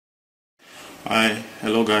Hi,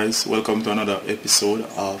 hello guys, welcome to another episode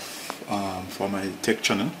of for my tech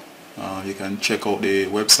channel. You can check out the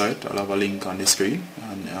website. I'll have a link on the screen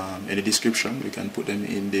and in the description. You can put them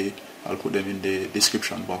in the I'll put them in the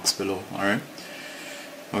description box below. Alright,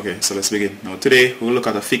 okay, so let's begin. Now today we'll look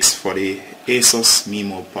at a fix for the Asus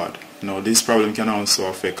Memo Pad. Now this problem can also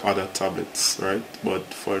affect other tablets, right?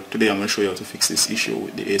 But for today I'm going to show you how to fix this issue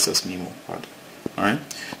with the Asus Memo Pad. Alright,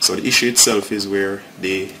 so the issue itself is where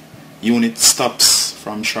the unit stops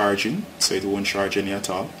from charging, so it won't charge any at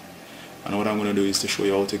all. And what I'm going to do is to show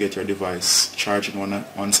you how to get your device charging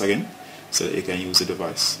once again so that you can use the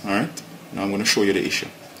device. Alright, now I'm going to show you the issue.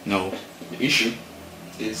 Now the issue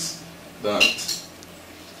is that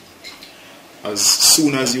as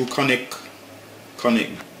soon as you connect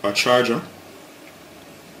a charger,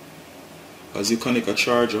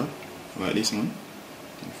 like this one,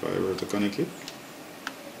 if I were to connect it,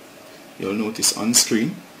 you'll notice on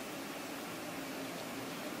screen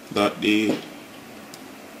that this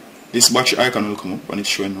battery icon will come up and it's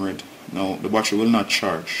showing red. Now the battery will not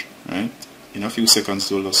charge, right? In a few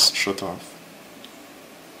seconds it will just shut off.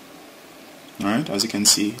 Alright, as you can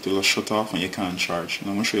see it will just shut off and you can't charge. Now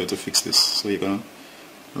I'm going to show you how to fix this. So you're going to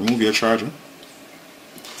remove your charger.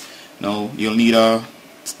 Now you'll need a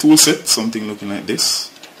tool set, something looking like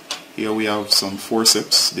this. Here we have some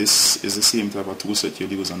forceps. This is the same type of tool set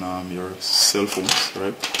you'll use on your cell phones,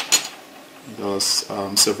 right? There's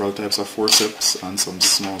several types of forceps and some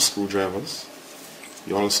small screwdrivers.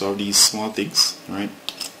 You also have these small things, right?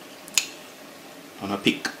 And a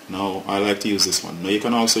pick. Now I like to use this one. Now you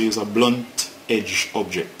can also use a blunt edge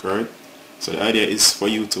object, right? So the idea is for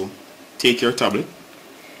you to take your tablet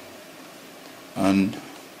and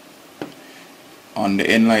on the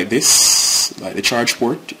end like this, like the charge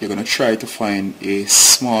port, you're going to try to find a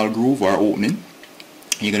small groove or opening.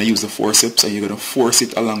 You're going to use the forceps and you're going to force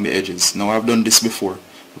it along the edges. Now I've done this before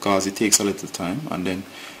because it takes a little time, and then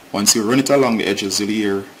once you run it along the edges you'll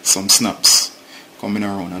hear some snaps coming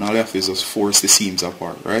around, and all you have to do is just force the seams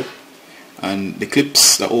apart, right? And the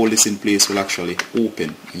clips that hold this in place will actually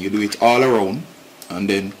open, and you do it all around, and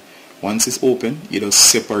then once it's open you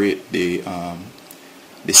just separate the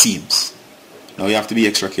seams. Now you have to be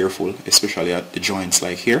extra careful, especially at the joints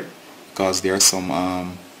like here, because there are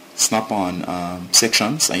some snap-on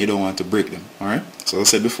sections and you don't want to break them. Alright, so as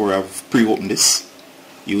I said before, I've pre-opened this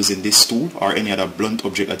using this tool or any other blunt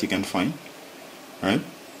object that you can find. Alright,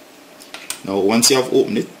 now once you have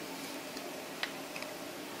opened it,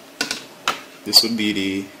 this would be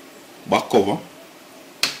the back cover.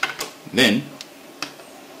 Then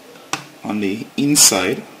on the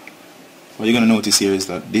inside, what you're going to notice here is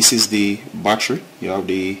that this is the battery. You have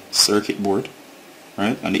the circuit board,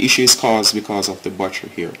 right? And the issue is caused because of the battery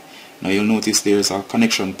here. Now you'll notice there's a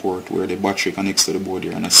connection port where the battery connects to the board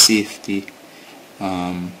here, and a safety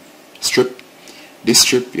strip. This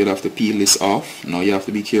strip, you'll have to peel this off. Now you have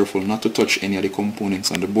to be careful not to touch any of the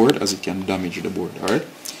components on the board, as it can damage the board. Alright,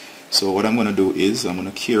 so what I'm going to do is I'm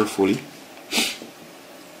going to carefully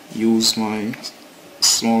use my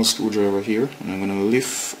small screwdriver here, and I'm going to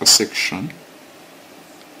lift a section.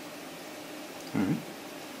 Alright,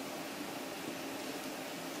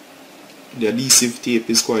 the adhesive tape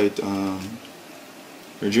is quite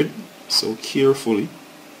rigid, so carefully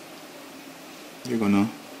you're gonna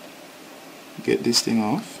get this thing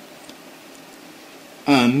off.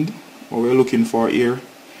 And what we're looking for here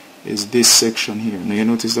is this section here. Now you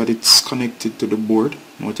notice that it's connected to the board.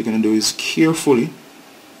 Now what you're gonna do is carefully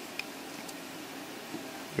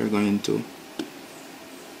you're going to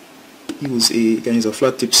use a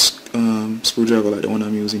flat tip screwdriver like the one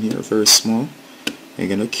I'm using here, very small. You're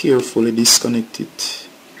going to carefully disconnect it,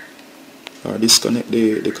 or disconnect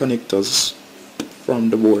the connectors from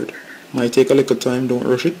the board. Might take a little time, don't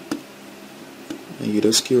rush it. And you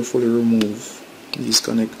just carefully remove these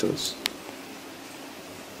connectors.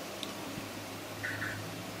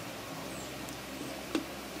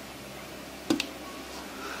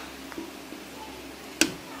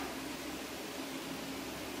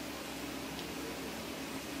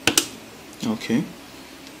 Okay.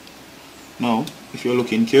 Now, if you're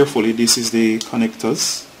looking carefully, this is the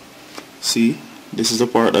connectors. See, this is the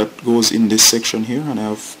part that goes in this section here, and I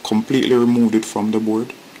have completely removed it from the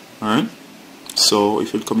board. Alright, so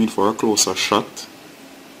if you come in for a closer shot.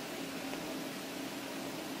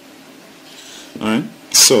 Alright,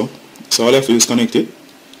 so all I have to do is connect it.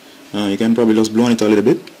 You can probably just blow on it a little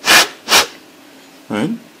bit.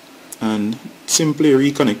 Alright, and simply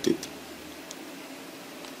reconnect it.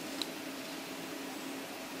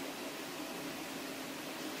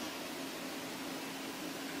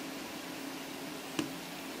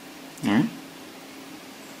 Alright,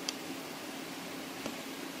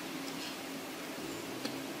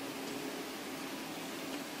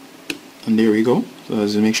 And there we go. So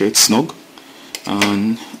let's make sure it's snug,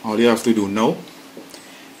 and all you have to do now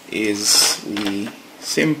is we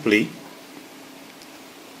simply,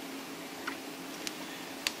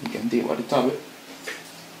 you can take out the tablet,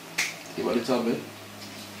 and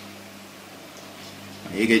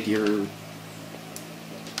you get your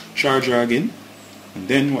charger again, and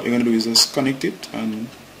then what you're going to do is just connect it and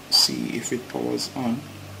see if it powers on.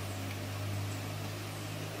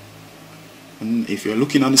 And if you're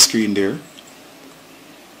looking on the screen there,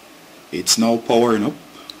 it's now powering up.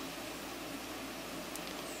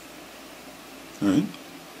 Right?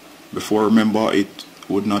 Before, remember, it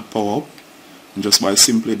would not power up, and just by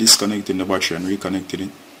simply disconnecting the battery and reconnecting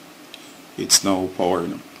it, it's now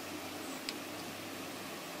powering up.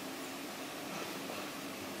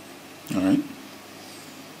 Alright.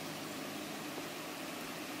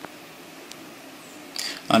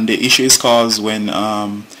 And the issue is caused when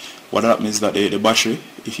what happens is that the battery,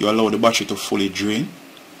 if you allow the battery to fully drain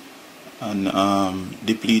and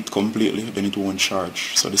deplete completely, then it won't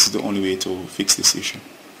charge. So this is the only way to fix this issue.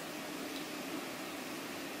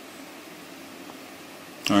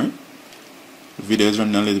 Alright. The video is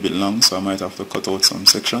running a little bit long, so I might have to cut out some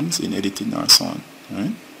sections in editing or so on.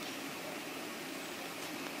 Alright.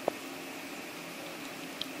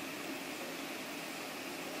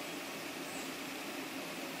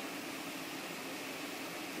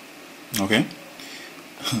 Okay,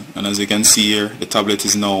 and as you can see here, the tablet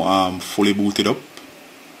is now fully booted up.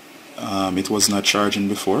 It was not charging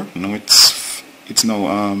before. Now it's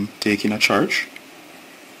now taking a charge.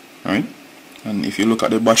 Alright, and if you look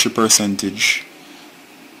at the battery percentage,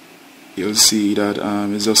 you'll see that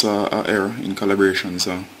it's just a error in calibration.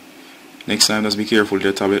 So next time, just be careful with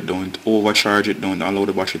the tablet. Don't overcharge it. Don't allow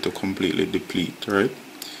the battery to completely deplete. Right,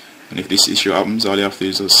 and if this issue happens, all you have to do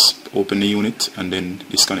is just open the unit and then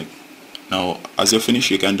disconnect. Now, as you finish,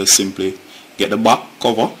 you can just simply get the back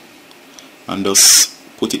cover and just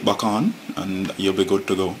put it back on, and you'll be good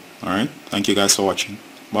to go. Alright, thank you guys for watching.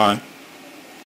 Bye.